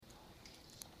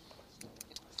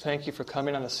Thank you for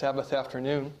coming on a Sabbath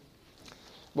afternoon.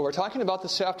 What we're talking about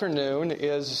this afternoon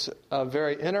is a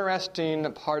very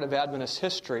interesting part of Adventist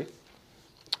history.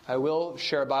 I will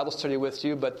share a Bible study with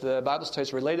you, but the Bible study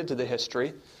is related to the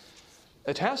history.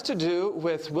 It has to do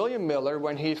with William Miller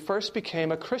when he first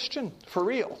became a Christian, for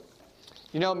real.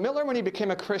 You know, Miller, when he became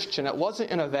a Christian, it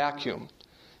wasn't in a vacuum.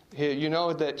 You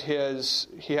know that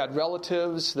he had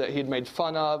relatives that he'd made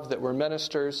fun of that were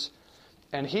ministers.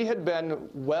 And he had been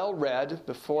well-read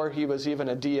before he was even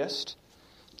a deist.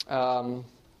 Miller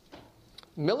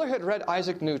had read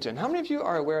Isaac Newton. How many of you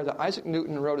are aware that Isaac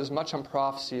Newton wrote as much on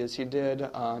prophecy as he did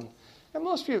on... And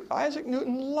most of you, Isaac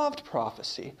Newton loved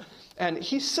prophecy. And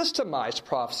he systemized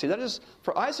prophecy. That is,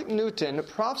 for Isaac Newton,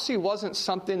 prophecy wasn't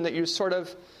something that you sort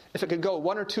of, if it could go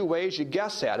one or two ways, you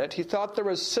guess at it. He thought there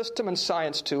was system and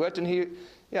science to it, and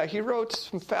he wrote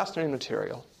some fascinating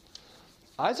material.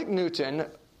 Isaac Newton...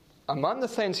 Among the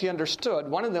things he understood,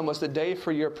 one of them was the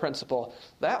day-for-year principle.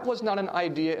 That was not an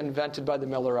idea invented by the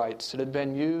Millerites. It had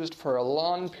been used for a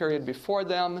long period before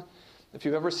them. If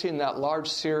you've ever seen that large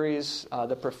series,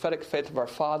 The Prophetic Faith of Our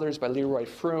Fathers by Leroy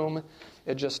Froome,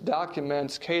 it just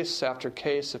documents case after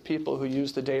case of people who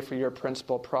used the day-for-year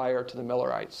principle prior to the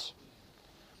Millerites.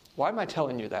 Why am I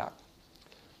telling you that?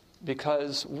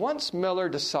 Because once Miller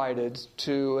decided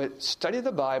to study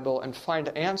the Bible and find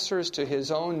answers to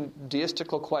his own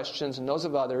deistical questions and those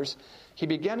of others, he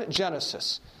began at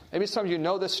Genesis. Maybe some of you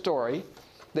know this story,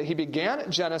 that he began at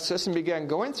Genesis and began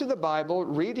going through the Bible,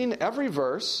 reading every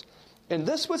verse, and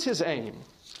this was his aim.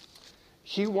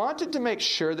 He wanted to make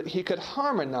sure that he could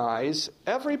harmonize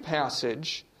every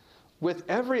passage with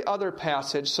every other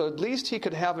passage, so at least he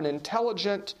could have an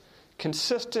intelligent,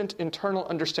 consistent internal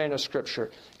understanding of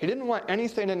Scripture. He didn't want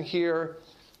anything in here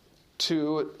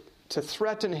to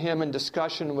threaten him in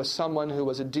discussion with someone who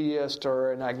was a deist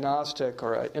or an agnostic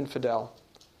or an infidel.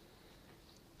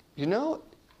 You know,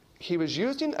 he was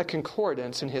using a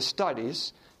concordance in his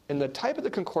studies, and the type of the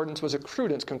concordance was a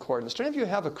Cruden's concordance. Do any of you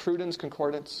have a Cruden's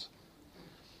concordance?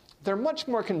 They're much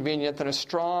more convenient than a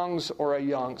Strong's or a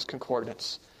Young's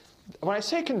concordance. When I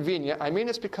say convenient, I mean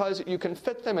it's because you can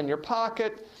fit them in your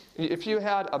pocket. If you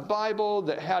had a Bible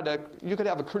that you could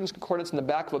have a Cruden's concordance in the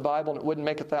back of a Bible and it wouldn't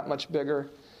make it that much bigger.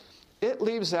 It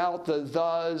leaves out the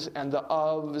thes and the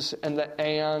ofs and the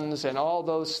ands and all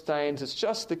those things. It's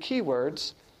just the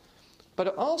keywords. But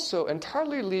it also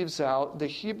entirely leaves out the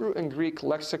Hebrew and Greek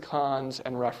lexicons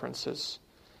and references.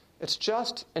 It's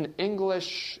just an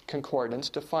English concordance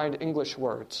to find English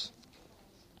words.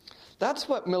 That's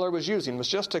what Miller was using, was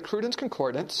just a Cruden's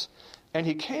concordance. And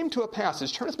he came to a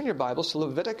passage. Turn with me in your Bibles to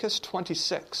Leviticus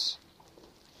 26.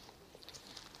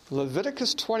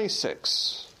 Leviticus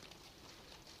 26.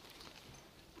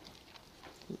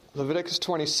 Leviticus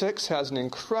 26 has an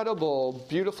incredible,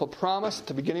 beautiful promise at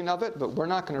the beginning of it, but we're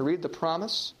not going to read the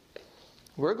promise.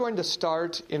 We're going to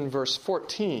start in verse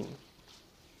 14.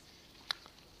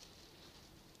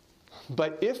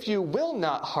 But if you will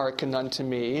not hearken unto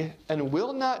me, and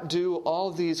will not do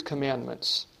all these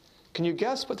commandments... Can you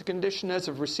guess what the condition is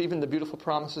of receiving the beautiful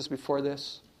promises before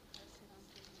this?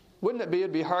 Wouldn't it be?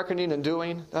 It'd be hearkening and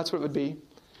doing. That's what it would be.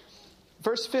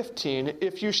 Verse 15,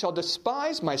 if you shall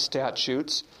despise my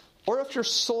statutes, or if your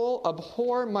soul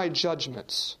abhor my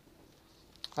judgments.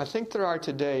 I think there are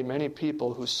today many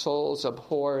people whose souls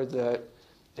abhor the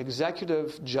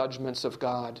executive judgments of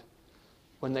God.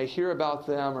 When they hear about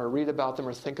them or read about them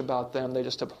or think about them, they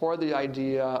just abhor the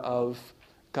idea of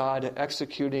God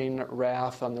executing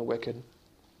wrath on the wicked.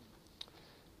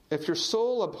 If your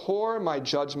soul abhor my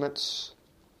judgments,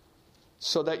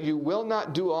 so that you will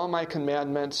not do all my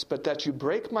commandments, but that you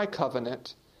break my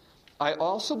covenant, I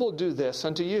also will do this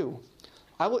unto you.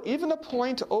 I will even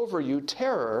appoint over you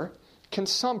terror,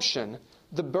 consumption,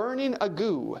 the burning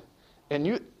ague, and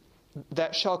you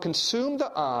that shall consume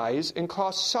the eyes and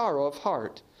cause sorrow of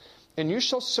heart. And you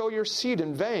shall sow your seed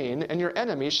in vain, and your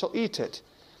enemies shall eat it.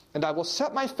 And I will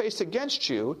set my face against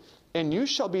you, and you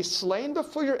shall be slain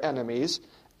before your enemies,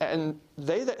 and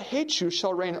they that hate you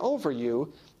shall reign over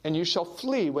you, and you shall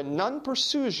flee when none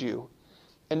pursues you.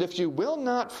 And if you will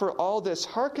not for all this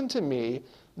hearken to me,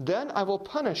 then I will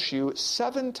punish you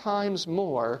 7 times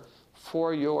more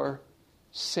for your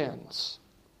sins.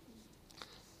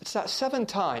 It's that 7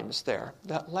 times there,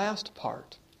 that last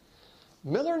part.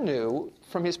 Miller knew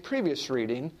from his previous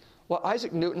reading what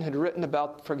Isaac Newton had written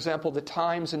about, for example, the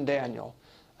times in Daniel.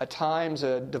 A times,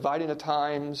 a dividing of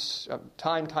times,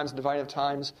 time times dividing of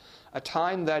times. A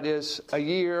time that is a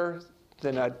year,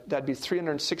 then that'd be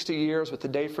 360 years with the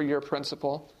day-for-year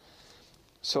principle.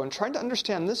 So in trying to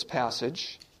understand this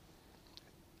passage,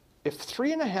 if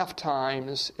 3.5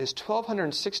 times is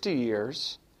 1,260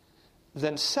 years,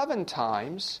 then 7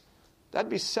 times, that'd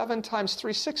be 7 times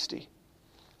 360.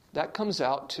 That comes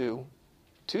out to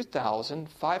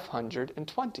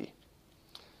 2,520.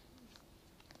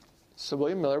 So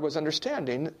William Miller was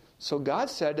understanding. So God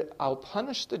said, I'll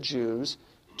punish the Jews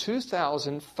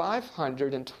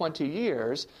 2,520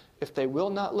 years if they will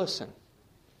not listen.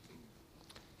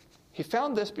 He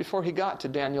found this before he got to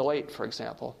Daniel 8, for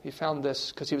example. He found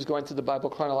this because he was going through the Bible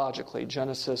chronologically,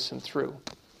 Genesis and through.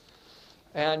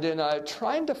 And in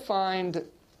trying to find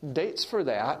dates for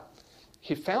that,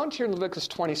 he found here in Leviticus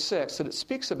 26 that it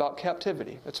speaks about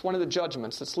captivity. It's one of the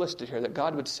judgments that's listed here, that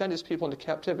God would send his people into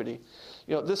captivity.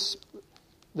 You know, this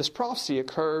prophecy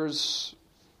occurs,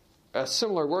 a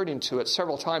similar wording to it,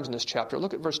 several times in this chapter.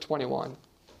 Look at verse 21.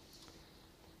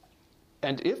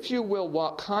 And if you will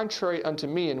walk contrary unto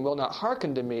me and will not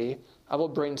hearken to me, I will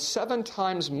bring 7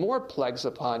 times more plagues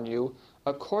upon you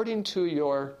according to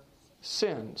your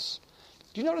sins.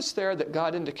 Do you notice there that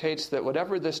God indicates that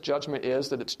whatever this judgment is,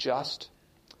 that it's just?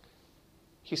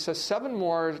 He says 7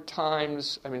 more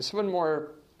times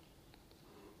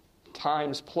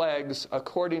plagues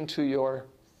according to your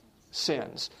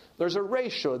sins. There's a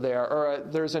ratio there, or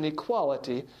there's an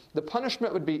equality. The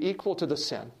punishment would be equal to the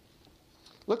sin.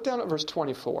 Look down at verse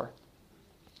 24.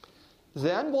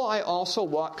 Then will I also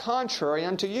walk contrary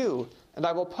unto you, and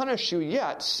I will punish you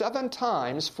yet 7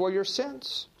 times for your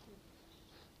sins.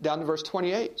 Down to verse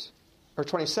 28, or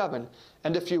 27.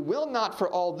 And if you will not for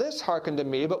all this hearken to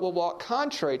me, but will walk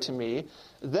contrary to me,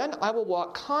 then I will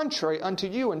walk contrary unto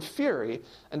you in fury,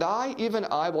 and I, even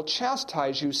I, will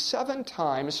chastise you 7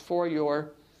 times for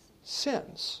your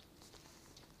sins.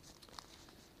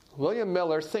 William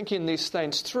Miller, thinking these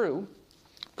things through,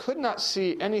 could not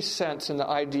see any sense in the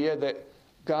idea that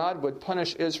God would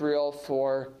punish Israel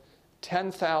for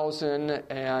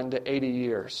 10,080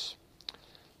 years.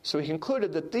 So he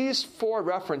concluded that these 4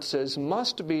 references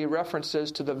must be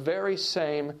references to the very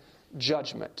same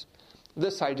judgment.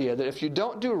 This idea that if you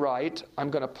don't do right,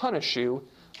 I'm going to punish you.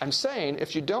 I'm saying,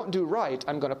 if you don't do right,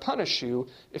 I'm going to punish you.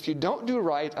 If you don't do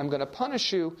right, I'm going to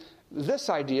punish you. This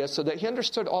idea, so that he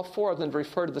understood all 4 of them to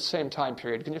refer to the same time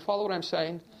period. Can you follow what I'm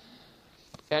saying?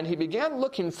 And he began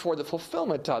looking for the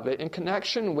fulfillment of it in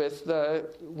connection with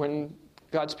when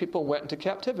God's people went into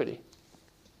captivity.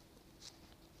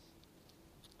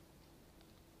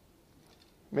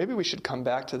 Maybe we should come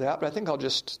back to that, but I think I'll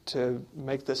just, to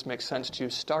make this make sense to you,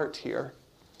 start here.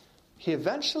 He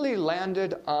eventually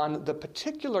landed on the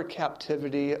particular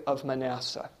captivity of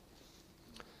Manasseh.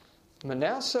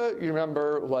 Manasseh, you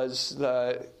remember, was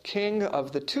the king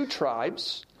of the 2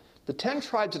 tribes. The 10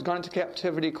 tribes had gone into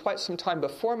captivity quite some time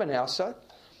before Manasseh.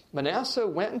 Manasseh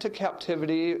went into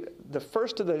captivity, the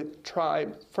first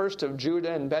of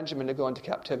Judah and Benjamin to go into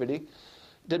captivity.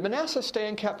 Did Manasseh stay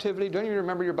in captivity? Don't you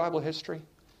remember your Bible history?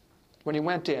 When he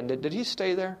went in, did he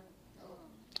stay there?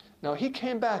 No, he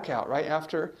came back out right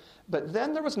after. But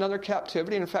then there was another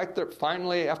captivity. In fact,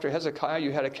 finally, after Hezekiah,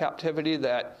 you had a captivity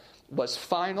that was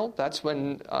final. That's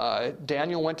when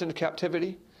Daniel went into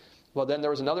captivity. Well, then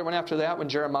there was another one after that when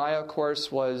Jeremiah, of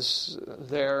course, was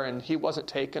there, and he wasn't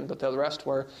taken, but the rest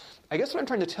were. I guess what I'm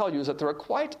trying to tell you is that there are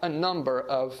quite a number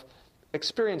of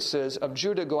experiences of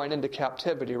Judah going into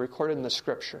captivity recorded in the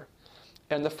Scripture.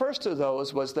 And the first of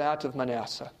those was that of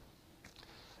Manasseh.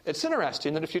 It's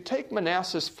interesting that if you take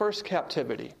Manasseh's first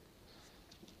captivity,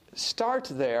 start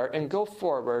there and go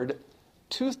forward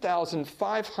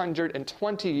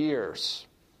 2,520 years,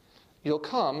 you'll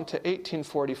come to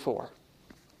 1844.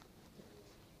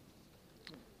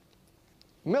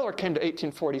 Miller came to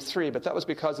 1843, but that was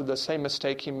because of the same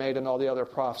mistake he made in all the other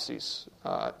prophecies.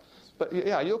 But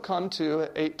yeah, you'll come to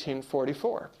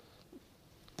 1844.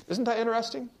 Isn't that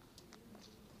interesting?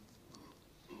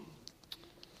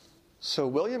 So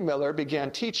William Miller began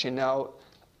teaching. Now,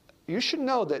 you should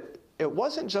know that it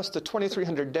wasn't just the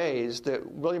 2,300 days that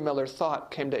William Miller thought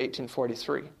came to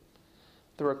 1843.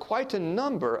 There were quite a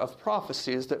number of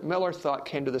prophecies that Miller thought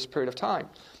came to this period of time.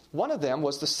 One of them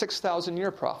was the 6,000-year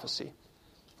prophecy.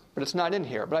 But it's not in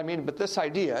here. But this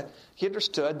idea, he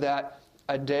understood that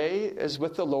a day is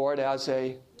with the Lord as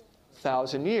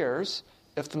 1,000 years.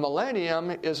 If the millennium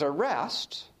is a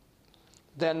rest,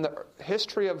 then the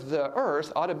history of the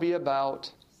earth ought to be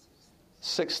about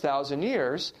 6,000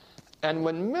 years. And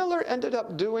when Miller ended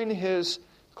up doing his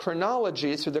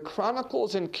chronology through the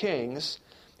Chronicles and Kings,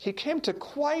 he came to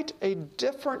quite a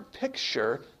different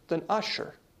picture than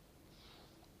Usher.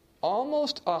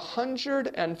 Almost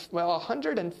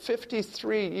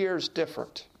 153 years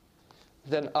different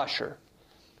than Usher.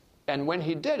 And when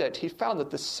he did it, he found that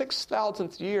the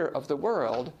 6,000th year of the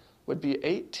world would be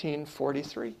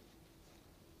 1843.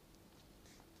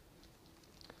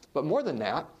 But more than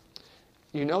that,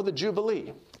 you know the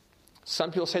Jubilee.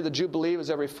 Some people say the Jubilee was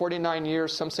every 49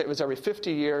 years. Some say it was every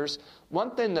 50 years.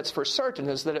 One thing that's for certain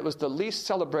is that it was the least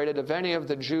celebrated of any of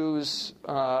the Jews'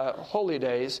 holy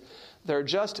days. There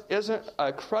just isn't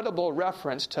a credible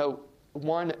reference to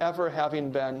one ever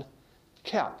having been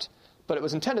kept. But it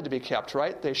was intended to be kept,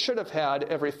 right? They should have had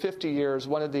every 50 years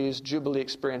one of these Jubilee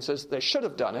experiences. They should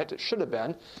have done it. It should have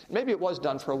been. Maybe it was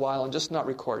done for a while and just not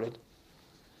recorded.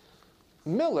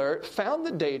 Miller found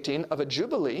the dating of a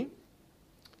Jubilee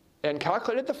and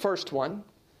calculated the first one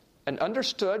and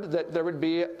understood that there would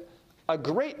be a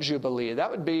great Jubilee.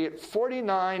 That would be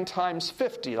 49 times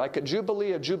 50, like a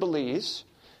Jubilee of Jubilees.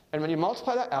 And when you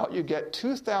multiply that out, you get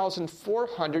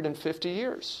 2,450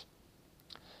 years.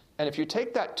 And if you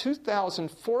take that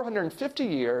 2,450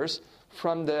 years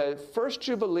from the first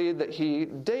Jubilee that he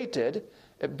dated,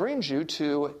 it brings you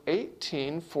to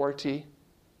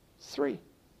 1843.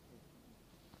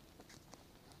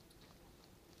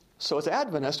 So as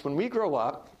Adventists, when we grow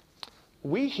up,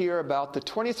 we hear about the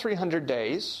 2,300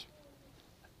 days,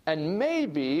 and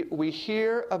maybe we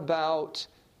hear about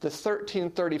the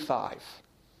 1335.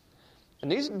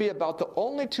 And these would be about the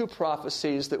only two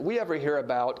prophecies that we ever hear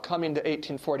about coming to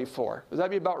 1844. Would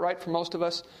that be about right for most of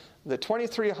us? The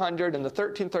 2300 and the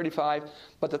 1335.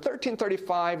 But the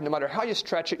 1335, no matter how you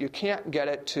stretch it, you can't get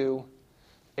it to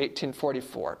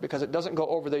 1844 because it doesn't go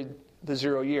over the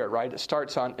 0 year, right? It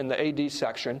starts in the AD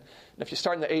section. And if you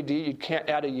start in the AD, you can't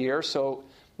add a year. So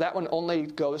that one only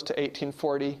goes to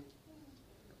 1840.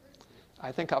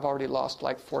 I think I've already lost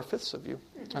like 4/5 of you.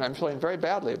 And I'm feeling very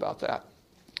badly about that.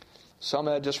 So I'm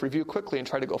going to just review quickly and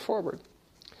try to go forward.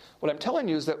 What I'm telling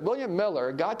you is that William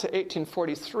Miller got to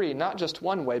 1843 not just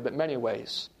one way, but many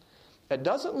ways. It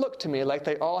doesn't look to me like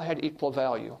they all had equal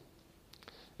value.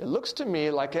 It looks to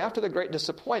me like after the Great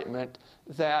Disappointment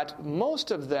that most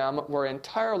of them were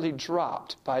entirely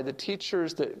dropped by the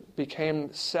teachers that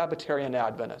became Sabbatarian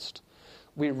Adventist.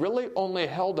 We really only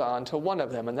held on to one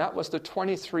of them, and that was the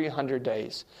 2,300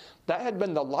 days. That had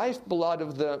been the lifeblood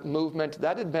of the movement.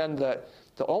 That had been the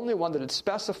only one that had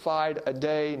specified a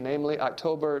day, namely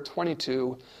October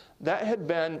 22. That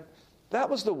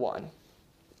was the one.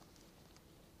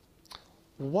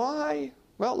 Why?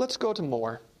 Well, let's go to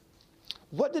more.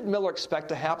 What did Miller expect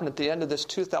to happen at the end of this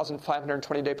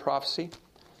 2,520-day prophecy?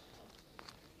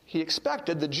 He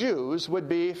expected the Jews would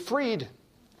be freed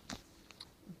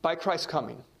by Christ's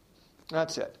coming.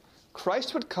 That's it.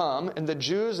 Christ would come, and the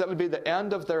Jews, that would be the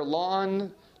end of their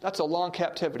that's a long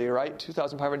captivity, right?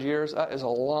 2,500 years, that is a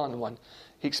long one.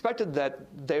 He expected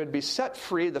that they would be set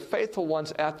free, the faithful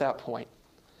ones, at that point.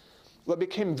 What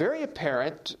became very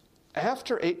apparent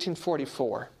after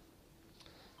 1844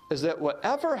 is that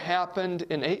whatever happened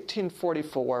in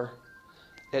 1844,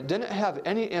 it didn't have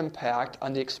any impact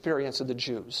on the experience of the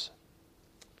Jews.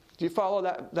 Do you follow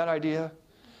that idea?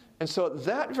 And so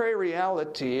that very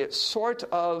reality sort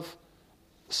of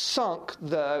sunk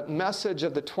the message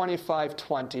of the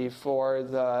 2520 for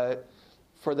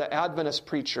the Adventist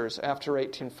preachers after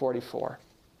 1844.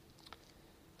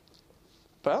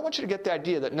 But I want you to get the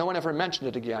idea that no one ever mentioned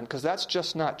it again, because that's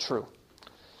just not true.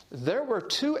 There were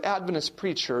two Adventist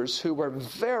preachers who were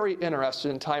very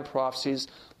interested in time prophecies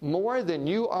more than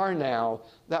you are now.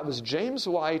 That was James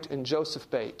White and Joseph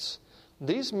Bates.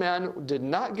 These men did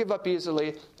not give up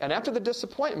easily, and after the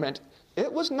disappointment,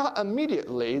 it was not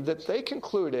immediately that they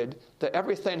concluded that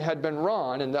everything had been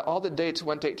wrong and that all the dates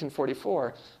went to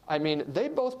 1844. I mean, they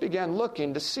both began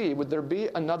looking to see, would there be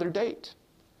another date?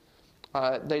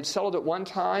 They'd settled at one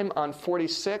time on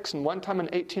 46 and one time in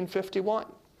 1851.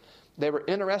 They were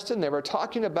interested and they were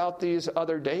talking about these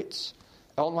other dates.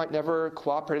 Ellen White never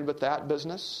cooperated with that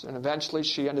business, and eventually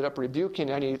she ended up rebuking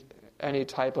any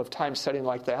type of time setting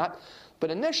like that. But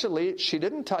initially, she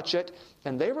didn't touch it,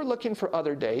 and they were looking for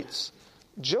other dates.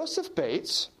 Joseph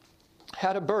Bates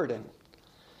had a burden.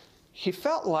 He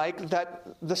felt like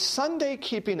that the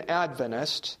Sunday-keeping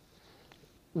Adventist,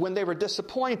 when they were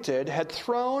disappointed, had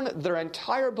thrown their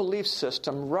entire belief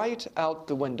system right out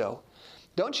the window.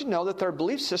 Don't you know that their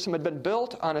belief system had been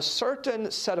built on a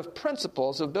certain set of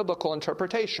principles of biblical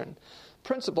interpretation,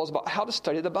 principles about how to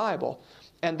study the Bible.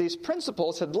 And these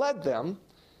principles had led them,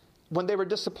 when they were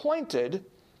disappointed,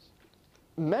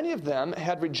 many of them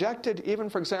had rejected even,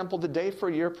 for example, the day for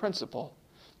a year principle,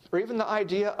 or even the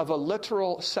idea of a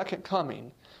literal second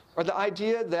coming, or the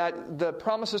idea that the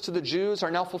promises to the Jews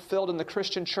are now fulfilled in the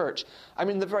Christian church. I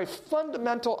mean, the very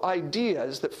fundamental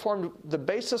ideas that formed the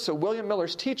basis of William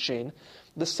Miller's teaching,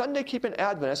 the Sunday-keeping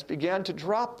Adventists began to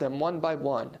drop them one by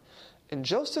one. And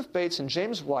Joseph Bates and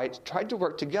James White tried to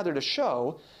work together to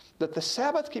show that the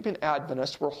Sabbath-keeping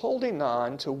Adventists were holding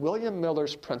on to William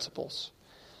Miller's principles.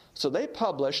 So they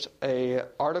published an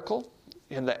article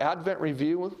in the Advent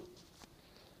Review.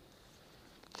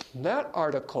 That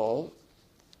article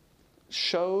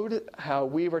showed how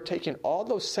we were taking all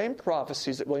those same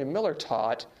prophecies that William Miller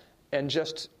taught and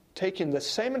just taking the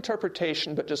same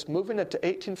interpretation but just moving it to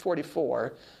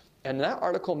 1844. And that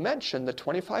article mentioned the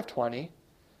 2520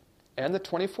 and the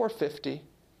 2450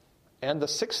 and the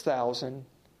 6000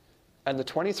 and the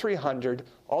 2300.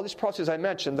 All these prophecies I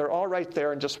mentioned, they're all right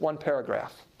there in just one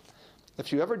paragraph.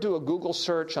 If you ever do a Google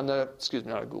search on the,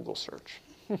 not a Google search.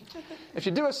 If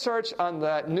you do a search on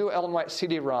the new Ellen White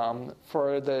CD-ROM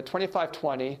for the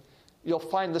 2520, you'll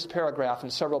find this paragraph in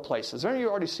several places. Have you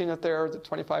already seen it there, the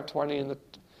 2520 and the...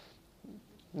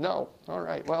 No? All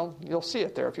right. Well, you'll see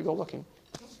it there if you go looking.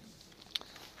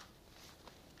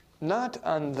 Not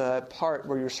on the part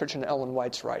where you're searching Ellen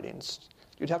White's writings.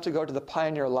 You'd have to go to the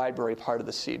Pioneer Library part of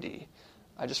the CD.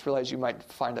 I just realized you might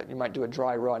find it. You might do a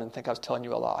dry run and think I was telling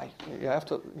you a lie.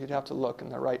 You'd have to look in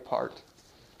the right part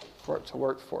for it to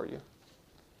work for you.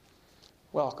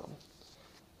 Welcome.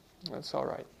 That's all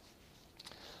right.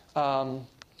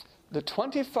 The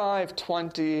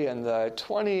 2520 and the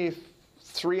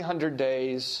 2300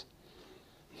 days,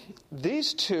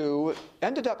 these two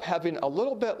ended up having a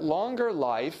little bit longer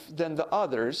life than the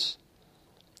others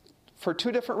for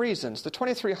two different reasons. The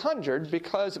 2300,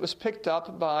 because it was picked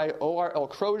up by O.R.L.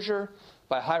 Crozier,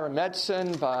 by Hiram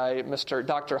Edson, by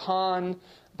Dr. Hahn,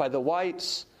 by the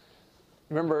Whites.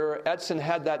 Remember, Edson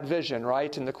had that vision,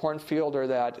 right, in the cornfield, or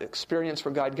that experience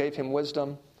where God gave him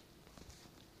wisdom.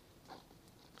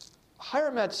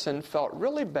 Hiram Edson felt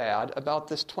really bad about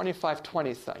this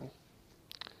 2520 thing.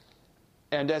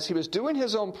 And as he was doing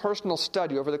his own personal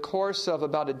study over the course of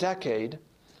about a decade,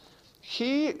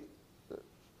 he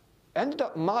ended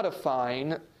up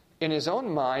modifying in his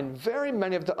own mind very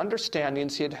many of the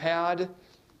understandings he had had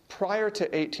prior to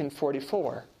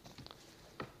 1844.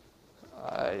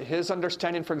 His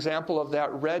understanding, for example, of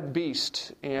that red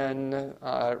beast in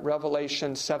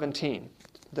Revelation 17,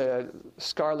 the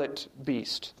scarlet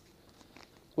beast,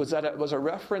 was that it was a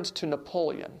reference to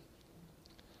Napoleon,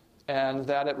 and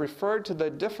that it referred to the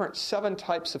different 7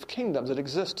 types of kingdoms that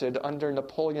existed under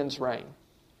Napoleon's reign.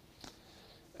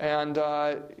 And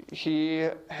he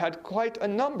had quite a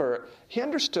number. He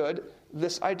understood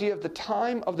this idea of the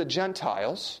time of the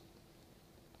Gentiles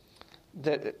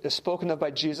that is spoken of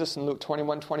by Jesus in Luke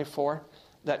 21:24.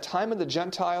 That time of the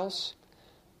Gentiles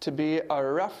to be a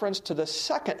reference to the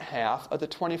second half of the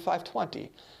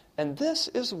 2520. And this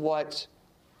is what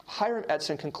Hiram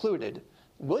Edson concluded.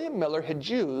 William Miller had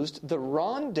used the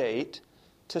wrong date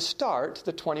to start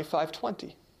the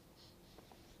 2520.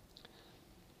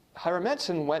 Hiram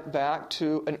Edson went back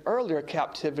to an earlier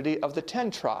captivity of the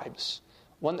 10 tribes,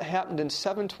 one that happened in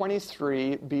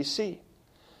 723 BC.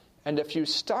 And if you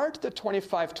start the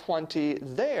 2520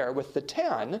 there with the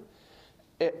 10,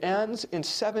 it ends in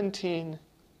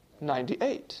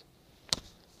 1798.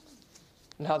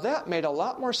 Now that made a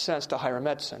lot more sense to Hiram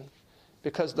Edson,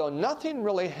 because though nothing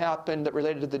really happened that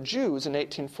related to the Jews in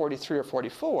 1843 or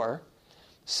 44,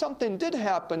 something did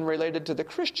happen related to the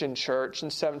Christian church in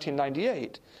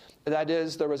 1798. That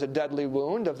is, there was a deadly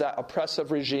wound of that oppressive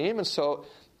regime, and so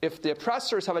if the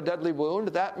oppressors have a deadly wound,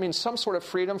 that means some sort of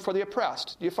freedom for the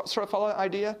oppressed. Do you sort of follow that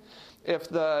idea? If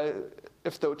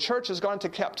the church has gone into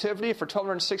captivity for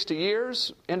 1260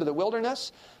 years into the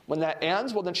wilderness, when that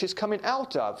ends, well, then she's coming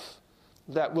out of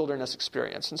that wilderness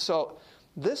experience. And so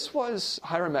this was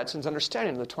Hiram Edson's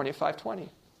understanding of the 2520.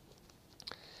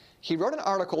 He wrote an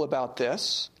article about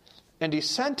this, and he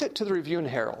sent it to the Review and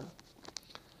Herald.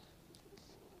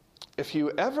 If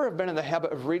you ever have been in the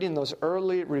habit of reading those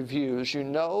early reviews, you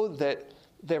know that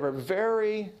they were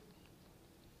very,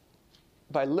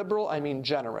 by liberal I mean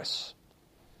generous.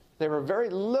 They were very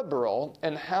liberal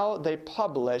in how they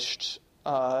published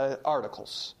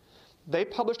articles. They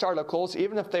published articles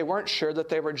even if they weren't sure that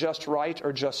they were just right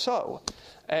or just so.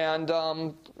 And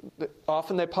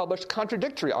often they published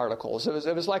contradictory articles.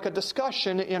 It was like a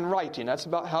discussion in writing. That's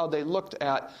about how they looked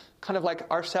at, kind of like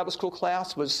our Sabbath school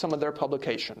class was some of their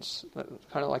publications,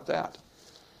 kind of like that.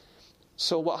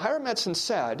 So what Hiram Edson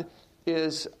said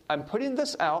is, I'm putting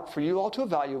this out for you all to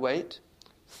evaluate,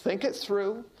 think it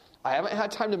through. I haven't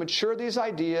had time to mature these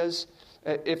ideas.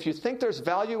 If you think there's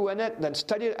value in it, then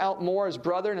study it out more as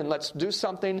brethren and let's do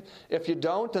something. If you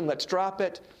don't, then let's drop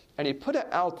it. And he put it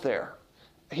out there.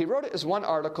 He wrote it as one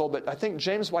article, but I think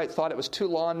James White thought it was too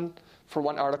long for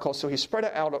one article, so he spread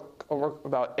it out over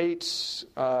about 8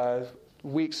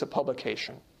 weeks of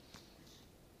publication.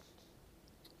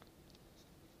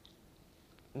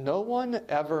 no one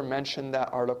ever mentioned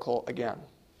that article again.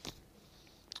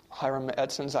 Hiram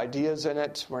Edson's ideas in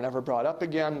it were never brought up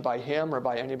again by him or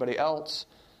by anybody else.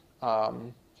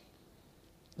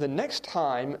 The next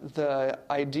time the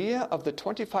idea of the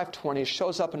 2520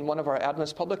 shows up in one of our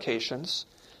Adventist publications,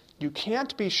 you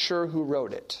can't be sure who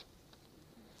wrote it.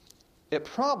 It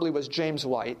probably was James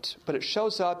White, but it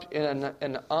shows up in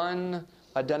an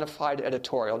unidentified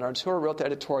editorial. In other words, whoever wrote the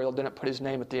editorial didn't put his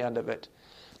name at the end of it.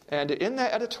 And in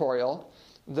that editorial,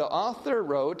 the author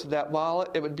wrote that while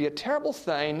it would be a terrible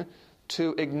thing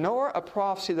to ignore a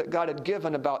prophecy that God had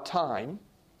given about time,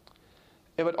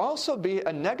 it would also be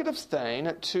a negative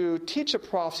thing to teach a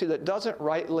prophecy that doesn't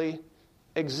rightly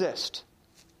exist.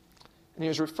 And he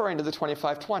was referring to the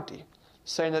 2520,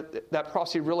 saying that that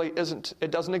prophecy really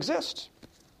doesn't exist.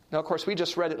 Now, of course, we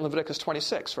just read it in Leviticus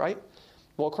 26, right?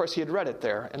 Well, of course, he had read it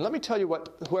there. And let me tell you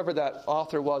what whoever that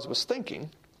author was thinking.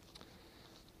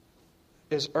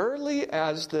 As early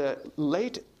as the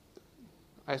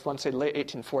I want to say late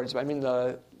 1840s, but I mean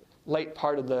the late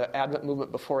part of the Advent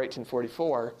movement before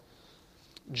 1844,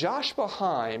 Joshua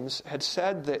Himes had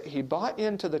said that he bought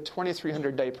into the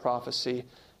 2300-day prophecy,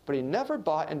 but he never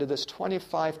bought into this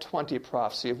 2520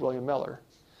 prophecy of William Miller.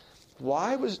 You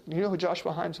know who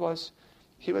Joshua Himes was?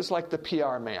 He was like the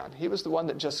PR man. He was the one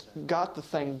that just got the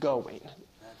thing going.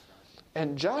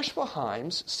 And Joshua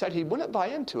Himes said he wouldn't buy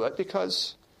into it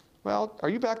because, well, are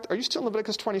you still in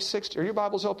Leviticus 26? Are your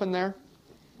Bibles open there?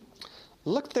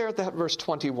 Look there at that verse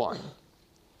 21,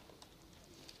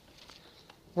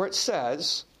 where it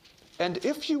says, "And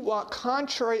if you walk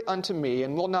contrary unto me,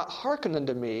 and will not hearken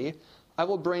unto me, I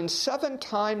will bring 7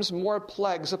 times more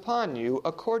plagues upon you,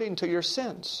 according to your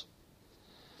sins."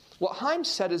 What Himes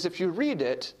said is if you read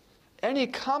it, any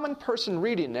common person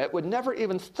reading it would never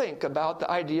even think about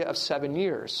the idea of 7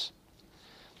 years.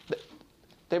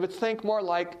 They would think more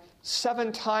like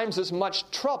 7 times as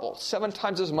much trouble, 7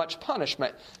 times as much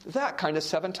punishment, that kind of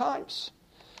 7 times.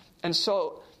 And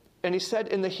he said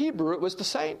in the Hebrew it was the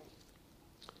same.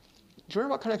 Do you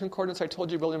remember what kind of concordance I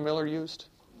told you William Miller used?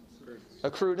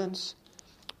 A Crudens.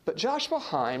 But Joshua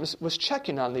Himes was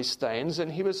checking on these things,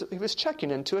 and he was checking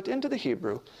into the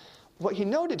Hebrew. What he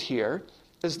noted here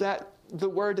is that the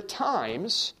word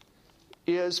times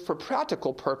is, for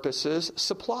practical purposes,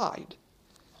 supplied.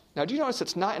 Now, do you notice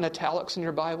it's not in italics in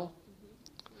your Bible?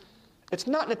 It's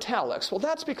not in italics. Well,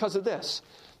 that's because of this.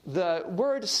 The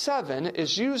word 7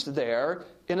 is used there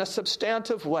in a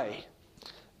substantive way.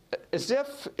 As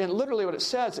if, and literally what it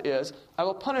says is, I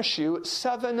will punish you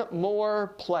 7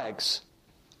 more plagues.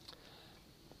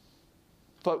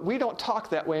 But we don't talk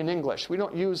that way in English. We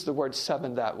don't use the word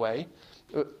 7 that way.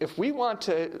 If we want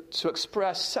to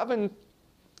express 7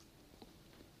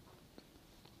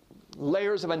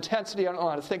 layers of intensity, I don't know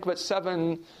how to think of it,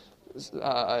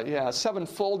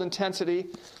 7-fold intensity,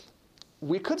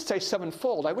 we could say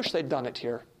 7-fold. I wish they'd done it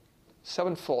here.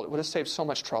 7-fold. It would have saved so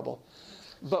much trouble.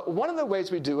 But one of the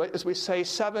ways we do it is we say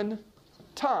 7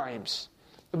 times.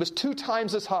 It was 2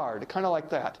 times as hard, kind of like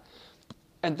that.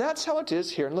 And that's how it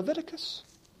is here in Leviticus.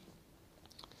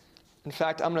 In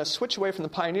fact, I'm going to switch away from the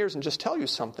pioneers and just tell you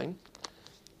something.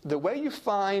 The way you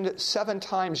find 7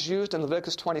 times used in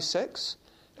Leviticus 26,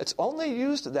 it's only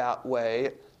used that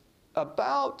way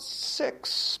about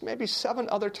 6, maybe 7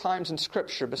 other times in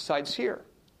Scripture besides here.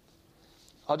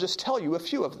 I'll just tell you a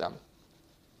few of them.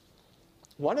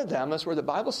 One of them is where the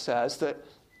Bible says that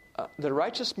the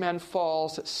righteous man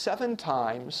falls 7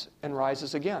 times and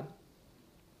rises again.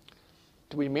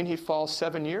 Do we mean he falls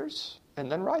 7 years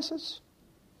and then rises?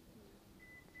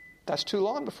 That's too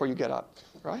long before you get up,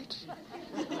 right?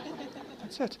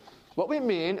 That's it. What we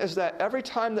mean is that every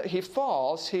time that he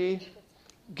falls, he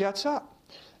gets up.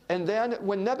 And then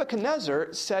when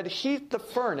Nebuchadnezzar said heat the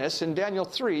furnace in Daniel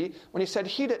 3, when he said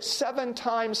heat it 7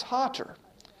 times hotter,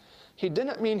 he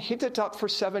didn't mean heat it up for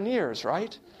 7 years,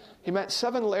 right? He meant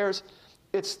 7 layers.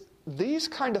 It's these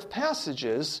kind of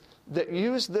passages that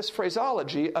use this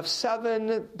phraseology of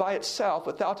 7 by itself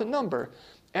without a number.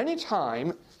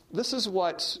 Anytime, this is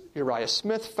what Uriah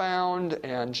Smith found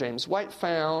and James White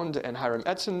found and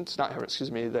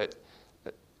that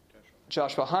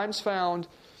Joshua Himes found.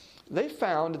 They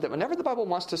found that whenever the Bible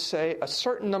wants to say a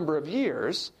certain number of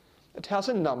years, it has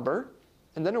a number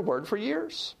and then a word for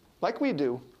years, like we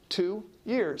do. 2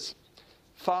 years,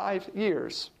 5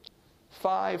 years,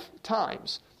 5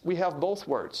 times. We have both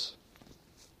words.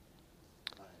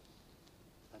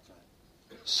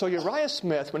 So Uriah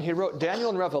Smith, when he wrote Daniel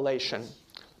and Revelation,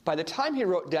 by the time he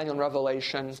wrote Daniel and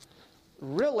Revelation,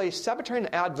 really Sabbatarian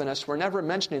Adventists were never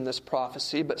mentioning this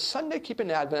prophecy, but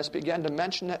Sunday-keeping Adventists began to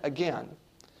mention it again.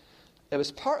 It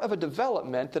was part of a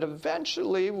development that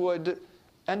eventually would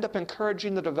end up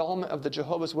encouraging the development of the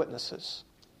Jehovah's Witnesses.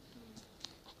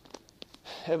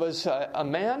 It was a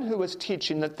man who was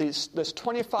teaching that this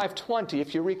 2520,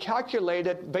 if you recalculate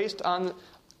it based on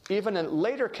even in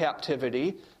later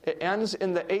captivity, it ends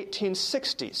in the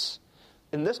 1860s.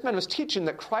 And this man was teaching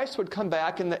that Christ would come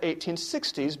back in the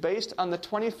 1860s based on the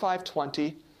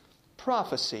 2520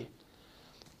 prophecy.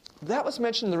 That was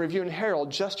mentioned in the Review and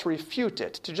Herald just to refute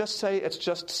it, to just say it's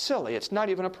just silly. It's not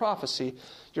even a prophecy.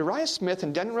 Uriah Smith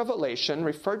in Daniel Revelation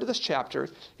referred to this chapter.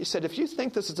 He said, if you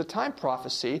think this is a time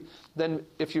prophecy, then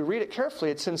if you read it carefully,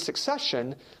 it's in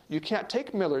succession. You can't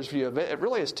take Miller's view of it. It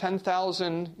really is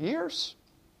 10,000 years.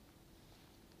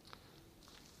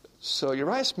 So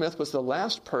Uriah Smith was the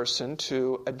last person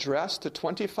to address the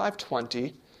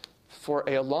 2520 for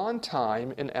a long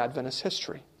time in Adventist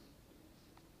history.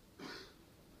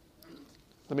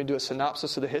 Let me do a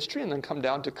synopsis of the history and then come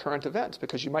down to current events,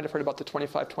 because you might have heard about the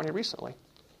 2520 recently.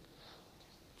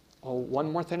 Oh,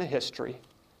 one more thing of history.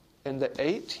 In the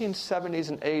 1870s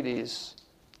and 80s,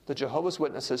 the Jehovah's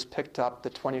Witnesses picked up the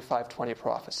 2520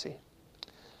 prophecy.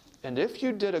 And if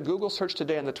you did a Google search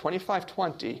today on the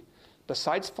 2520,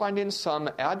 besides finding some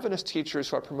Adventist teachers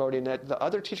who are promoting it, the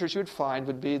other teachers you would find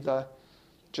would be the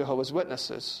Jehovah's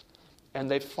Witnesses. And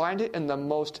they find it in the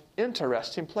most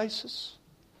interesting places.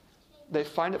 They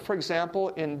find it, for example,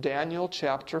 in Daniel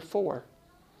chapter 4,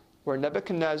 where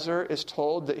Nebuchadnezzar is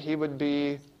told that he would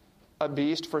be a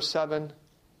beast for 7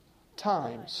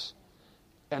 times.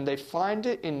 And they find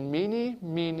it in Mene,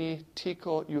 Mene,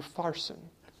 Tekel, Upharsin,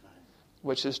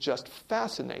 which is just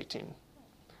fascinating.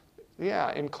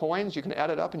 Yeah, in coins, you can add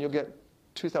it up and you'll get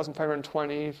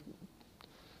 2,520.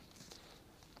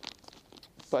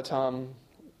 But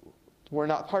we're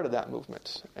not part of that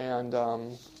movement. And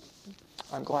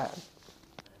I'm glad.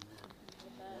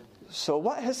 So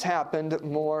what has happened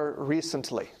more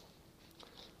recently?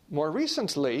 More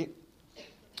recently,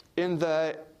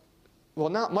 not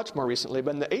much more recently,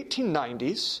 but in the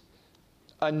 1890s,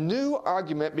 a new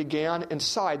argument began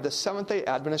inside the Seventh-day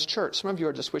Adventist Church. Some of you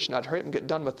are just wishing I'd hurry up and get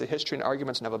done with the history and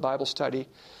arguments and have a Bible study.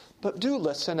 But do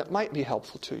listen. It might be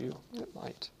helpful to you. It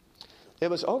might. It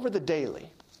was over the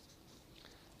daily.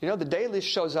 You know, the daily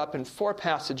shows up in 4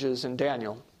 passages in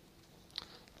Daniel.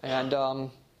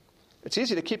 And it's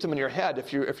easy to keep them in your head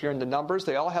if you're into numbers.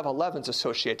 They all have 11s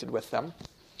associated with them.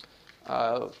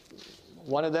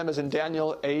 One of them is in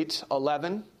Daniel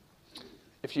 8:11.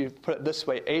 If you put it this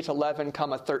way,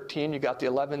 8:11, 13, you got the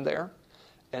 11 there.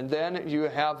 And then you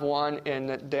have one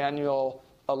in Daniel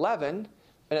 11,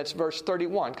 and it's verse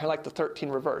 31, kind of like the 13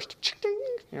 reversed.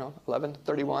 You know, 11,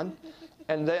 31.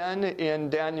 And then in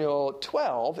Daniel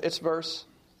 12, it's verse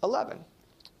 11.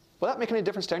 Will that make any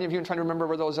difference to any of you in trying to remember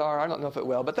where those are? I don't know if it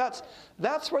will. But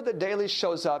that's where the daily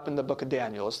shows up in the book of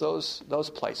Daniel, is those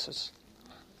places.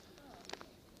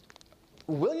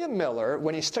 William Miller,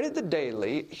 when he studied the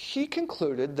daily, he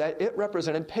concluded that it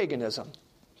represented paganism.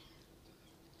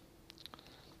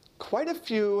 Quite a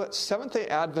few Seventh-day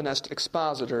Adventist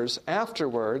expositors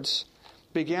afterwards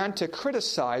began to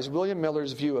criticize William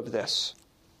Miller's view of this.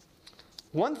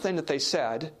 One thing that they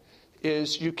said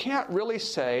is you can't really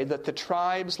say that the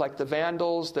tribes, like the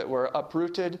Vandals that were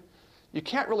uprooted, you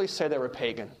can't really say they were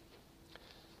pagan.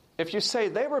 If you say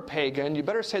they were pagan, you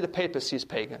better say the papacy's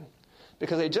pagan,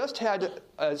 because they just had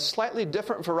a slightly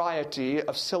different variety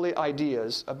of silly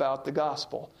ideas about the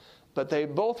gospel. But they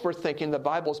both were thinking the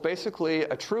Bible is basically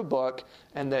a true book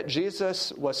and that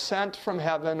Jesus was sent from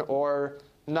heaven or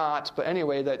not. But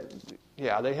anyway,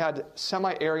 they had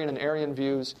semi-Arian and Arian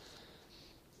views.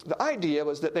 The idea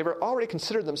was that they were already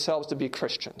considered themselves to be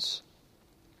Christians.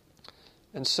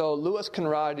 And so Louis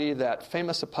Conradi, that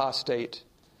famous apostate,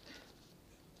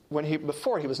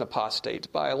 before he was an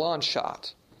apostate by a long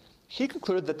shot, he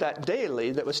concluded that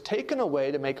daily that was taken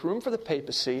away to make room for the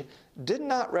papacy did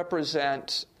not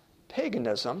represent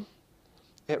paganism.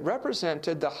 It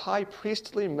represented the high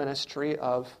priestly ministry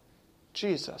of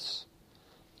Jesus.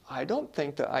 I don't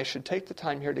think that I should take the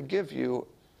time here to give you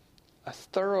a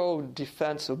thorough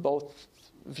defense of both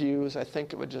views. I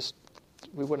think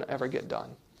we wouldn't ever get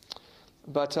done.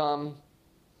 But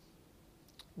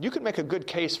you could make a good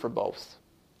case for both.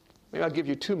 Maybe I'll give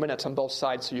you 2 minutes on both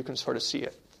sides so you can sort of see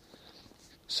it.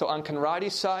 So on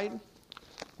Conradi's side,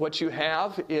 what you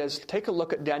have is, take a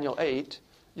look at Daniel 8.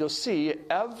 You'll see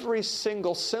every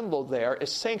single symbol there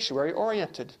is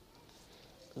sanctuary-oriented.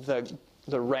 The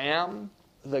ram,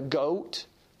 the goat,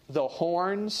 the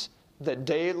horns, the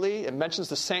daily. It mentions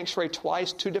the sanctuary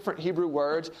twice, 2 different Hebrew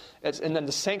words. And then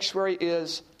the sanctuary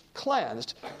is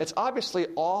cleansed. It's obviously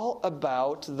all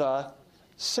about the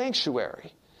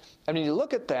sanctuary. I mean, you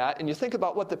look at that and you think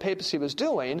about what the papacy was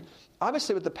doing.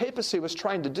 Obviously, what the papacy was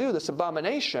trying to do, this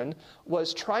abomination,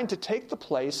 was trying to take the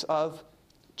place of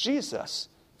Jesus,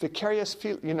 vicarious,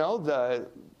 the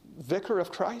vicar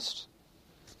of Christ.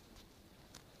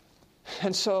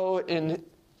 And so in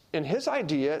his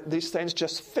idea, these things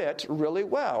just fit really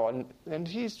well. And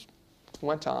he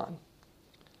went on.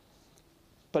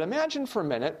 But imagine for a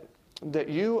minute that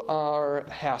you are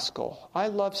Haskell. I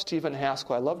love Stephen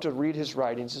Haskell. I love to read his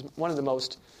writings. He's one of the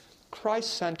most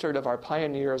Christ-centered of our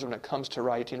pioneers when it comes to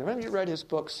writing. Remember you read his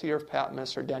books, Seer of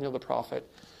Patmos or Daniel the Prophet.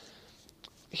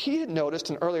 He had noticed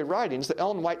in early writings that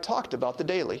Ellen White talked about the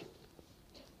daily.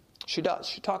 She does.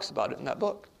 She talks about it in that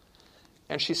book.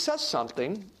 And she says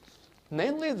something,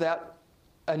 namely that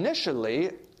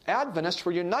initially Adventists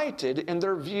were united in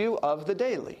their view of the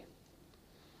daily.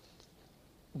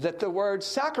 That the word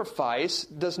sacrifice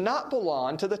does not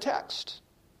belong to the text.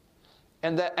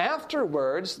 And that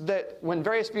afterwards, that when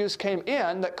various views came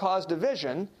in that caused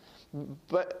division,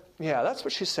 but yeah, that's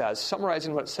what she says,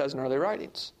 summarizing what it says in early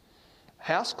writings.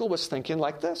 Haskell was thinking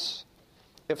like this.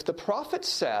 If the prophet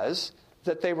says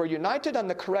that they were united on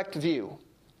the correct view,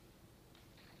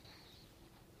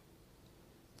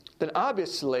 then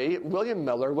obviously William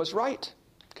Miller was right.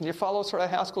 Can you follow sort of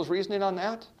Haskell's reasoning on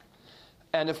that?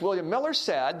 And if William Miller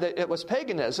said that it was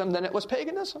paganism, then it was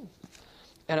paganism.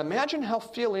 And imagine how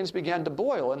feelings began to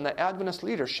boil in the Adventist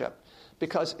leadership.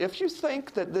 Because if you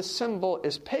think that this symbol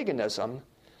is paganism,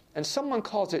 and someone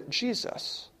calls it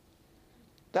Jesus,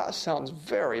 that sounds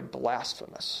very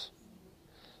blasphemous.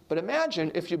 But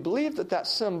imagine if you believe that that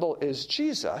symbol is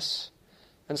Jesus,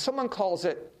 and someone calls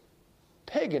it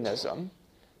paganism,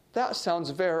 that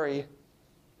sounds very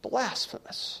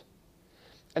blasphemous.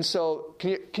 And so,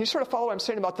 can you sort of follow what I'm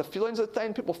saying about the feelings of the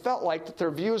thing? People felt like that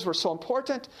their views were so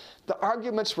important, the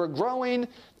arguments were growing,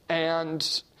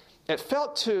 and it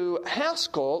felt to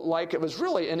Haskell like it was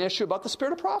really an issue about the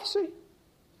spirit of prophecy.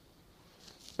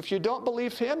 If you don't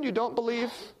believe him, you don't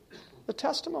believe the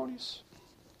testimonies.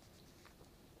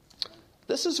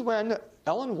 This is when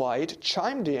Ellen White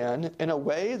chimed in a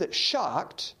way that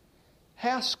shocked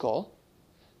Haskell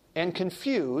and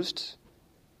confused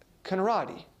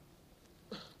Conradi.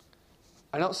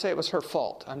 I don't say it was her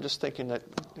fault. I'm just thinking that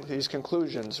these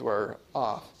conclusions were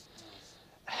off.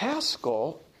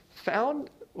 Haskell found,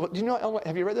 well, do you know Ellen White,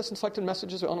 have you read this in Selected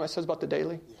Messages, what Ellen White says about the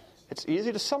daily? Yes. It's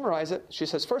easy to summarize it. She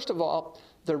says, first of all,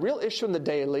 the real issue in the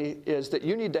daily is that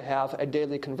you need to have a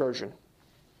daily conversion.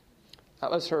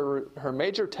 That was her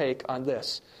major take on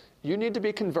this. You need to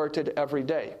be converted every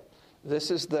day.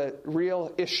 This is the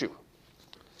real issue.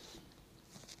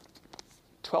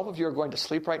 12 of you are going to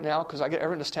sleep right now because I get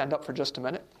everyone to stand up for just a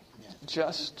minute.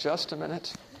 Yeah. Just a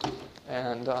minute.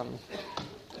 And all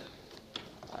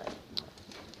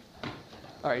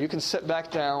right, you can sit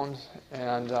back down.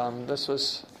 And that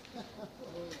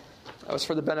was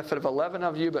for the benefit of 11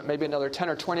 of you, but maybe another 10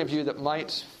 or 20 of you that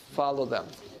might follow them.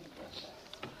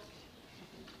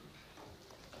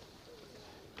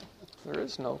 There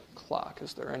is no clock,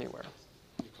 is there, anywhere?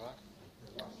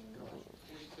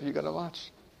 You got a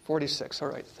watch? 46. All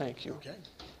right, thank you. Okay.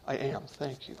 I am,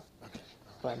 thank you. Okay.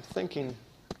 But I'm thinking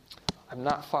I'm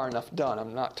not far enough done.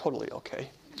 I'm not totally okay.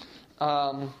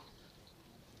 The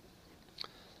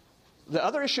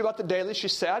other issue about the daily, she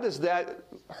said, is that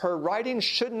her writings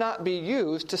should not be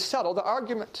used to settle the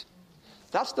argument.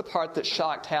 That's the part that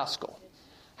shocked Haskell.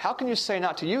 How can you say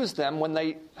not to use them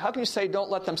how can you say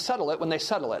don't let them settle it when they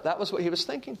settle it? That was what he was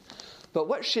thinking. But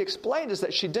what she explained is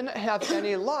that she didn't have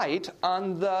any light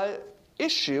on the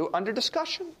issue under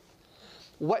discussion.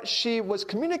 What she was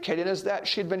communicating is that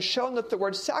she'd been shown that the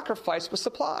word sacrifice was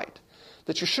supplied.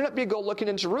 That you shouldn't be looking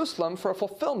in Jerusalem for a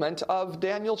fulfillment of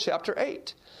Daniel chapter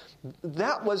 8.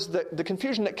 That was the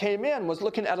confusion that came in, was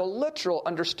looking at a literal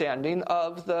understanding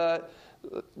of the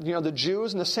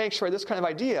Jews and the sanctuary, this kind of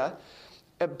idea.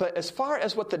 But as far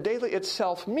as what the daily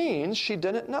itself means, she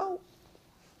didn't know.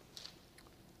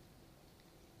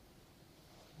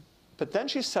 But then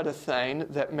she said a thing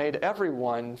that made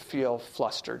everyone feel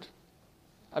flustered.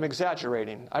 I'm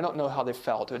exaggerating. I don't know how they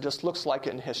felt. It just looks like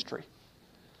it in history.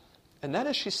 And that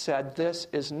is, she said, this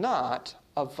is not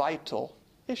a vital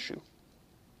issue.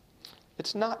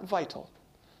 It's not vital.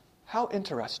 How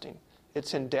interesting.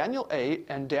 It's in Daniel 8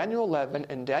 and Daniel 11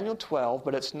 and Daniel 12,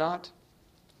 but it's not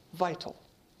vital.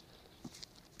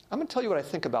 I'm going to tell you what I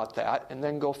think about that and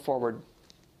then go forward.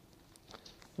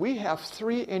 We have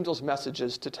 3 angels'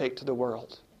 messages to take to the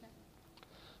world.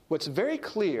 What's very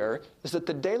clear is that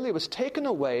the daily was taken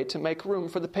away to make room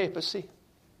for the papacy.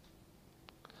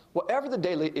 Whatever the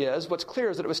daily is, what's clear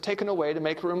is that it was taken away to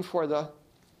make room for the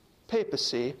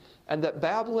papacy, and that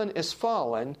Babylon is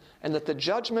fallen, and that the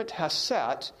judgment has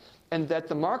set, and that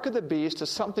the mark of the beast is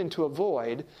something to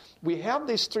avoid, we have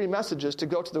these three messages to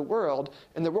go to the world,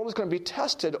 and the world is going to be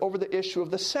tested over the issue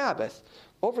of the Sabbath,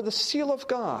 over the seal of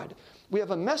God. We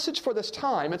have a message for this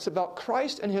time. It's about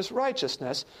Christ and his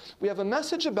righteousness. We have a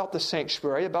message about the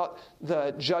sanctuary, about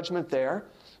the judgment there.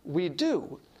 We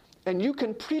do. And you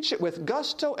can preach it with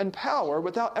gusto and power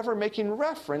without ever making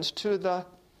reference to the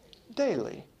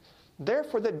daily.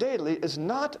 Therefore, the daily is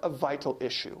not a vital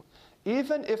issue.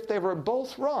 Even if they were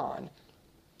both wrong.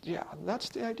 Yeah, that's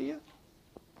the idea.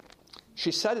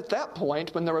 She said at that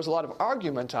point, when there was a lot of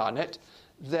argument on it,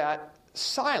 that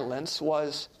silence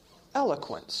was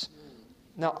eloquence.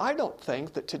 Now, I don't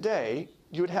think that today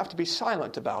you would have to be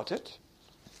silent about it.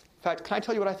 In fact, can I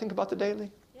tell you what I think about the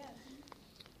daily? Yes.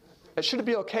 It should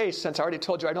be okay, since I already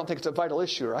told you I don't think it's a vital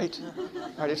issue, right?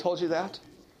 I already told you that.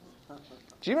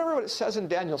 Do you remember what it says in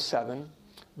Daniel 7?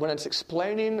 When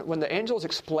the angel is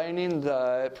explaining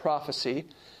the prophecy,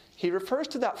 he refers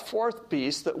to that fourth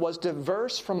beast that was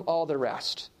diverse from all the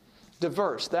rest.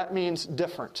 Diverse, that means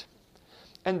different.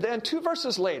 And then 2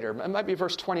 verses later, it might be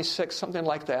verse 26, something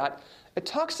like that, it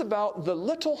talks about the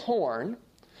little horn,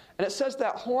 and it says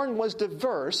that horn was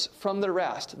diverse from the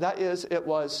rest. That is, it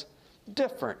was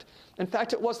different. In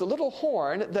fact, it was the little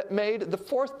horn that made the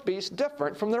fourth beast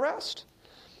different from the rest.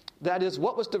 That is,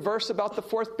 what was diverse about the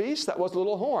fourth beast? That was the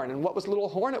little horn. And what was the little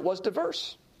horn? It was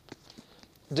diverse.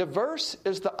 Diverse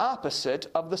is the opposite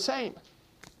of the same.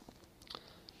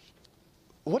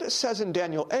 What it says in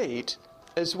Daniel 8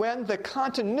 is when the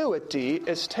continuity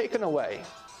is taken away.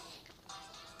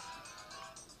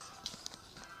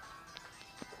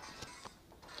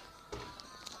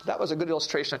 That was a good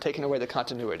illustration of taking away the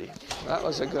continuity. That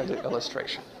was a good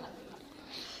illustration.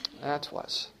 That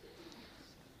was.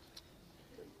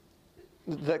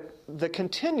 The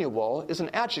continual is an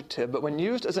adjective, but when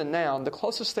used as a noun, the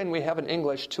closest thing we have in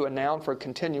English to a noun for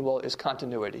continual is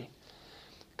continuity.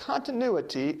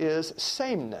 Continuity is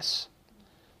sameness.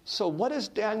 So what does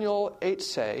Daniel 8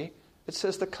 say? It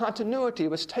says the continuity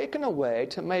was taken away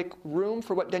to make room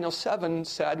for what Daniel 7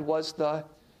 said was the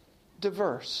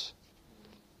diverse.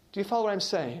 Do you follow what I'm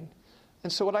saying?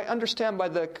 And so what I understand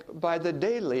by the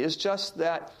daily is just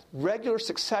that regular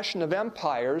succession of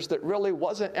empires that really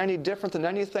wasn't any different than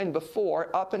anything before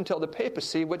up until the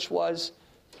papacy, which was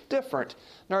different.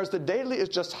 In other words, the daily is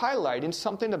just highlighting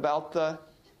something about the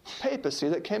papacy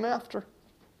that came after.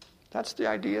 That's the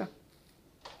idea.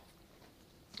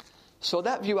 So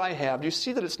that view I have, do you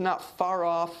see that it's not far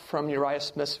off from Uriah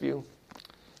Smith's view?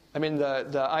 I mean,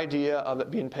 the idea of it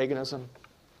being paganism.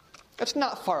 It's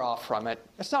not far off from it.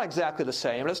 It's not exactly the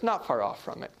same, but it's not far off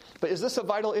from it. But is this a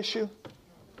vital issue?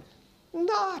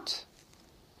 Not.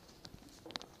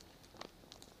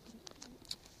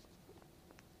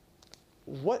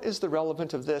 What is the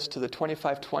relevance of this to the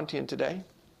 2520 and today?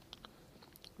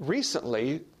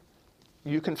 Recently,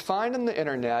 you can find on the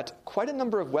internet quite a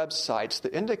number of websites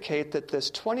that indicate that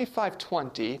this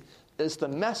 2520 is the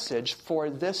message for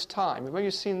this time. Have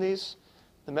you seen these?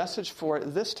 The message for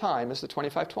this time is the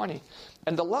 2520.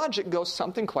 And the logic goes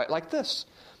something quite like this.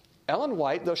 Ellen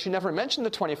White, though she never mentioned the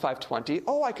 2520,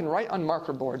 I can write on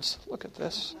marker boards. Look at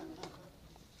this.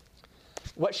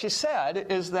 What she said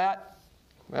is that,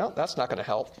 that's not going to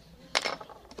help.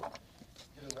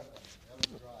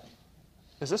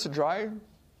 Is this a dry?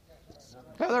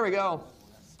 Oh, there we go.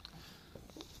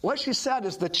 What she said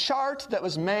is the chart that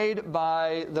was made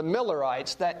by the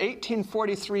Millerites, that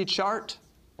 1843 chart,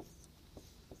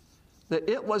 that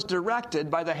it was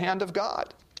directed by the hand of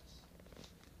God.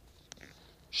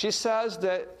 She says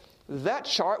that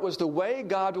chart was the way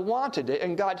God wanted it,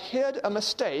 and God hid a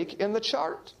mistake in the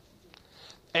chart.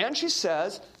 And she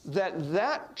says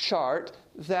that chart,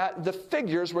 that the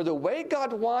figures were the way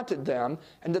God wanted them,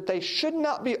 and that they should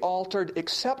not be altered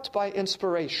except by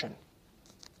inspiration.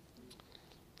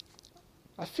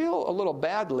 I feel a little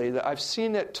badly that I've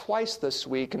seen it twice this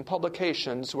week in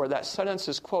publications where that sentence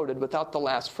is quoted without the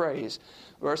last phrase,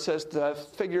 where it says the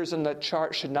figures in the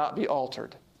chart should not be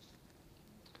altered.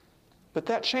 But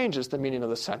that changes the meaning of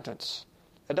the sentence.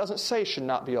 It doesn't say should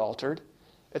not be altered.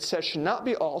 It says should not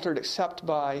be altered except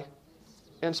by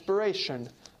inspiration.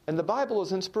 And the Bible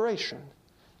is inspiration.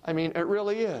 I mean, it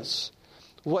really is.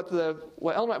 What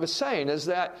Ellen White was saying is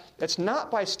that it's not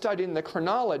by studying the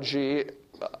chronology,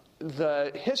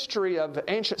 the history of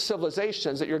ancient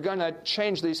civilizations, that you're going to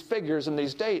change these figures and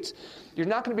these dates. You're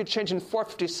not going to be changing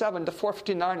 457 to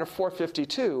 459 or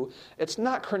 452. It's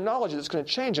not chronology that's going to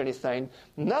change anything.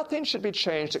 Nothing should be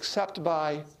changed except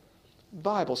by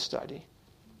Bible study.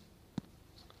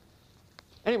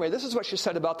 Anyway, this is what she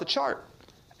said about the chart.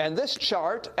 And this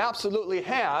chart absolutely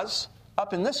has,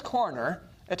 up in this corner,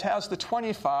 it has the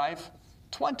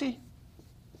 25-20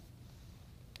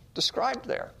 described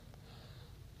there.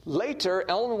 Later,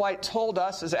 Ellen White told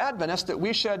us as Adventists that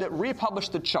we should republish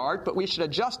the chart, but we should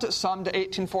adjust it some to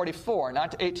 1844,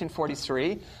 not to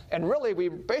 1843. And really, we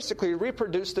basically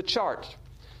reproduced the chart.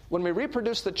 When we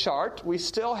reproduced the chart, we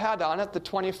still had on it the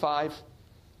 25-20.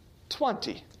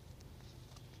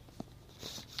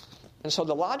 And so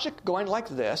the logic going like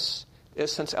this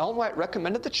is, since Ellen White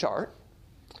recommended the chart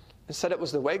and said it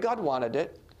was the way God wanted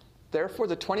it, therefore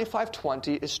the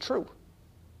 25-20 is true.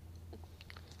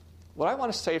 What I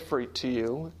want to say to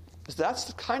you is that's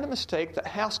the kind of mistake that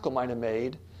Haskell might have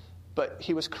made, but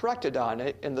he was corrected on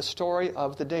it in the story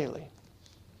of the daily.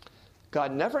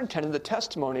 God never intended the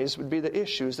testimonies would be the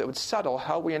issues that would settle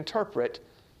how we interpret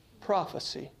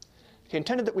prophecy. He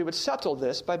intended that we would settle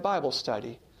this by Bible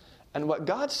study. And what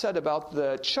God said about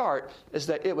the chart is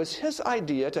that it was his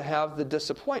idea to have the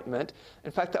disappointment.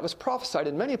 In fact, that was prophesied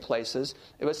in many places.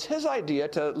 It was his idea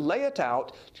to lay it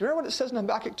out. Do you remember what it says in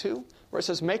Habakkuk 2? Where it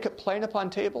says, make it plain upon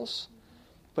tables?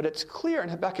 But it's clear in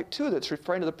Habakkuk 2 that it's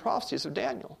referring to the prophecies of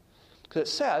Daniel. Because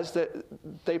it says that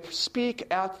they speak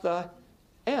at the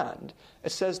end.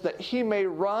 It says that he may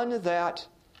run that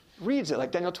reads it.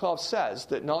 Like Daniel 12 says,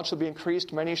 that knowledge shall be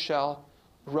increased, many shall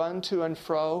run to and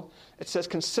fro. It says,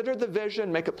 consider the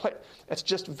vision, make it plain. It's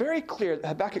just very clear that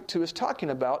Habakkuk 2 is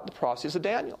talking about the prophecies of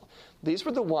Daniel. These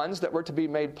were the ones that were to be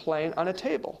made plain on a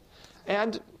table.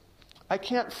 And I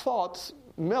can't fault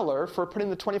Miller for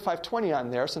putting the 25-20 on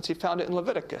there, since he found it in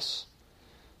Leviticus.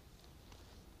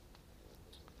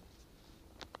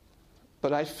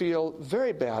 But I feel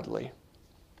very badly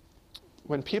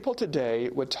when people today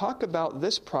would talk about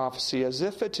this prophecy as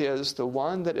if it is the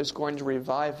one that is going to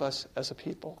revive us as a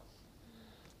people.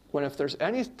 When if there's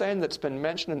anything that's been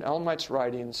mentioned in Ellen White's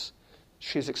writings,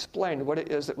 she's explained what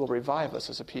it is that will revive us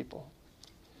as a people.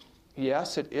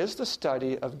 Yes, it is the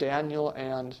study of Daniel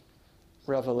and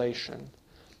Revelation.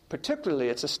 Particularly,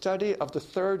 it's a study of the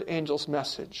third angel's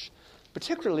message.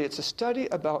 Particularly, it's a study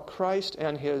about Christ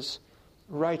and his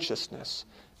righteousness.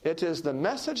 It is the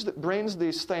message that brings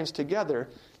these things together.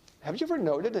 Have you ever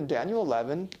noted in Daniel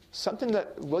 11 something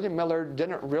that William Miller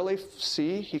didn't really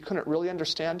see? He couldn't really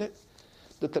understand it?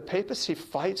 That the papacy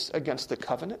fights against the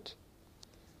covenant?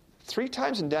 3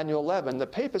 times in Daniel 11, the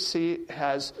papacy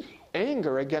has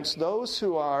anger against those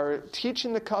who are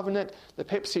teaching the covenant. The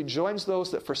papacy joins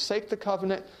those that forsake the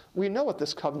covenant. We know what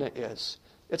this covenant is.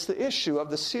 It's the issue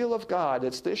of the seal of God.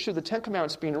 It's the issue of the Ten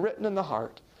Commandments being written in the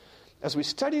heart. As we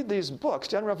study these books,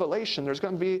 down Revelation, there's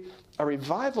going to be a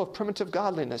revival of primitive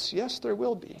godliness. Yes, there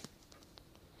will be.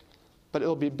 But it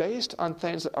will be based on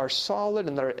things that are solid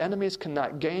and that our enemies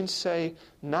cannot gainsay,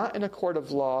 not in a court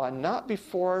of law, not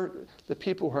before the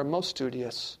people who are most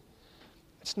studious.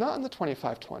 It's not in the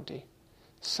 25-20.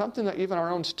 Something that even our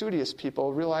own studious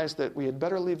people realized that we had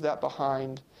better leave that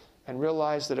behind and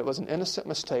realize that it was an innocent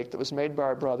mistake that was made by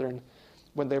our brethren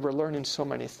when they were learning so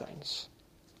many things.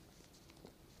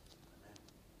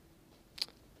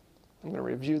 I'm going to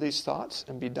review these thoughts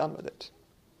and be done with it.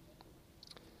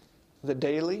 The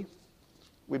daily,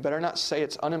 we better not say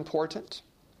it's unimportant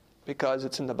because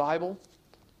it's in the Bible,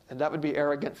 and that would be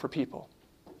arrogant for people.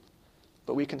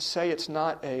 But we can say it's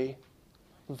not a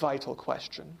vital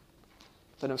question.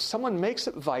 That if someone makes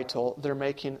it vital, they're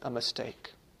making a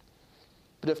mistake.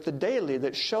 But if the daily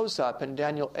that shows up in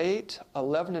Daniel 8,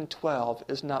 11, and 12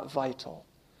 is not vital,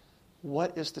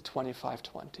 what is the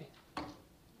 25-20?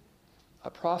 A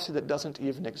prophecy that doesn't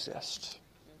even exist.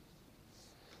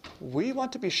 We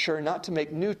want to be sure not to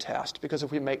make new tests, because if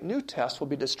we make new tests, we'll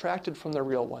be distracted from the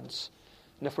real ones.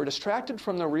 And if we're distracted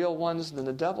from the real ones, then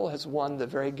the devil has won the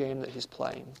very game that he's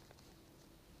playing.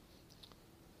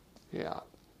 Yeah.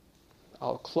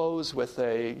 I'll close with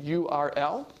a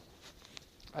URL.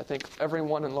 I think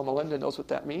everyone in Loma Linda knows what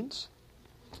that means.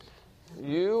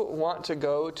 You want to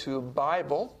go to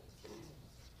BibleDoc.org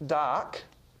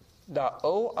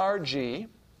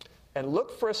and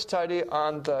look for a study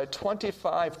on the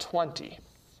 25-20.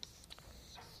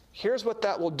 Here's what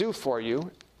that will do for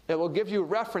you. It will give you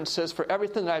references for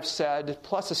everything that I've said,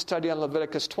 plus a study on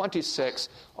Leviticus 26,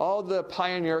 all the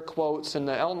pioneer quotes and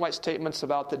the Ellen White statements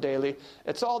about the daily.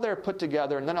 It's all there put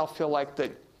together, and then I'll feel like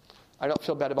that I don't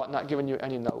feel bad about not giving you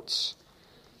any notes.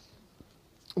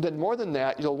 Then more than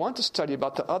that, you'll want to study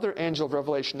about the other angel of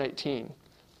Revelation 18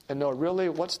 and know really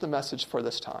what's the message for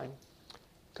this time,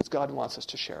 because God wants us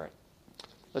to share it.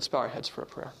 Let's bow our heads for a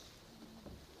prayer.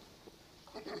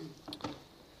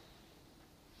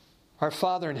 Our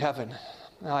Father in heaven,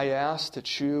 I ask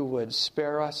that you would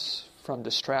spare us from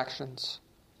distractions.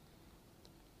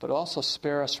 but also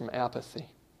spare us from apathy.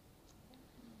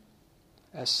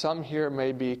 As some here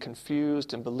may be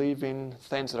confused and believing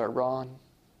things that are wrong,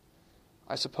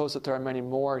 I suppose that there are many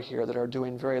more here that are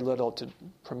doing very little to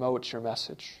promote your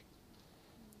message.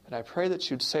 And I pray that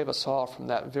you'd save us all from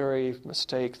that very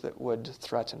mistake that would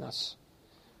threaten us,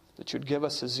 that you'd give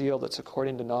us a zeal that's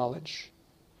according to knowledge,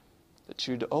 that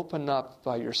you'd open up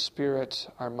by your Spirit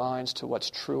our minds to what's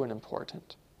true and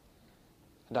important.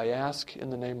 And I ask in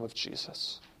the name of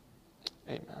Jesus.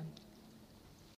 Amen.